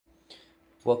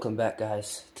Welcome back,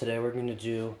 guys. Today we're going to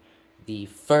do the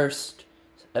first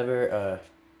ever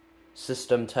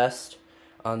system test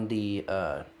on the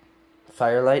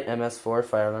Firelight MS4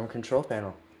 fire alarm control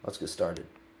panel. Let's get started.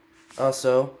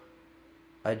 Also,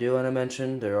 I do want to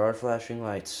mention there are flashing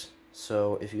lights,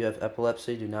 so if you have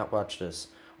epilepsy, do not watch this.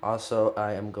 Also,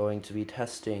 I am going to be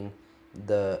testing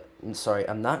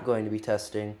I'm not going to be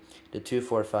testing the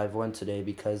 2451 today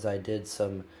because I did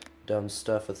some dumb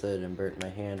stuff with it and burnt my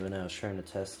hand when I was trying to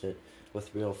test it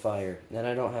with real fire. And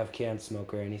I don't have can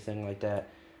smoke or anything like that,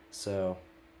 so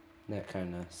that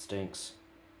kind of stinks.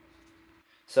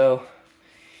 So,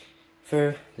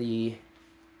 for the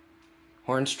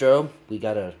Horn Strobe, we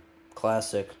got a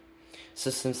classic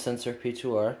system sensor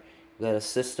P2R, we got a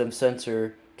system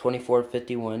sensor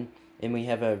 2451, and we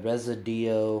have a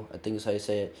Residio, I think is how you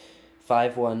say it,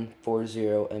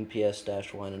 5140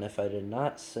 MPS-1, and if I did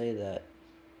not say that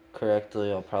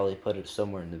correctly, I'll probably put it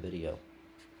somewhere in the video.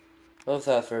 But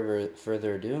without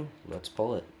further ado, let's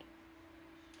pull it.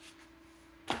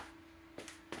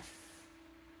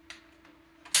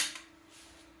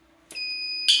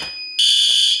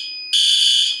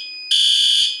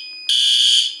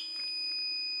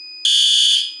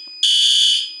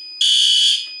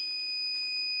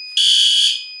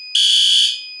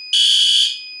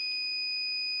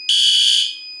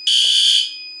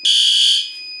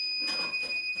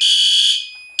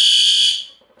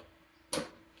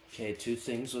 Okay, two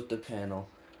things with the panel.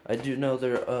 I do know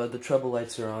the trouble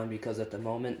lights are on because at the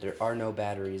moment there are no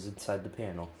batteries inside the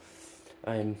panel.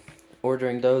 I'm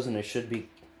ordering those and they should be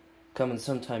coming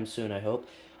sometime soon, I hope.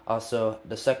 Also,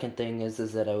 the second thing is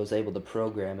that I was able to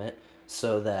program it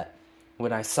so that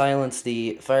when I silence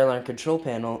the fire alarm control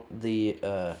panel, the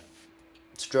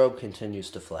strobe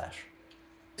continues to flash.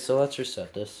 So let's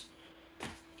reset this.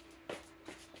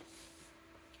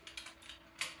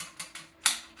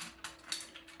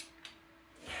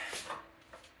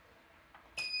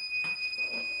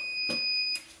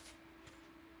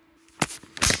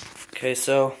 Okay,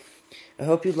 so I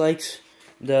hope you liked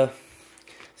the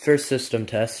first system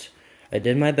test. I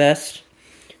did my best,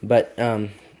 but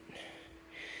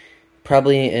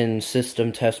probably in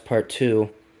system test part 2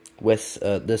 with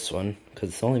this one, because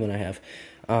it's the only one I have,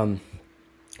 I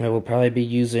will probably be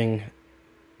using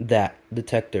that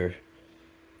detector.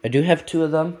 I do have 2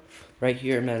 of them right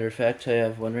here. Matter of fact, I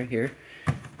have one right here.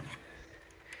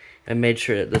 I made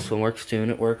sure that this one works too,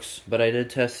 and it works, but I did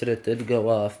test it. It did go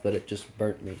off, but it just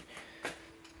burnt me.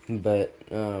 But,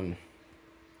 once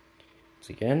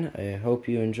again, I hope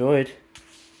you enjoyed,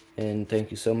 and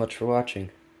thank you so much for watching.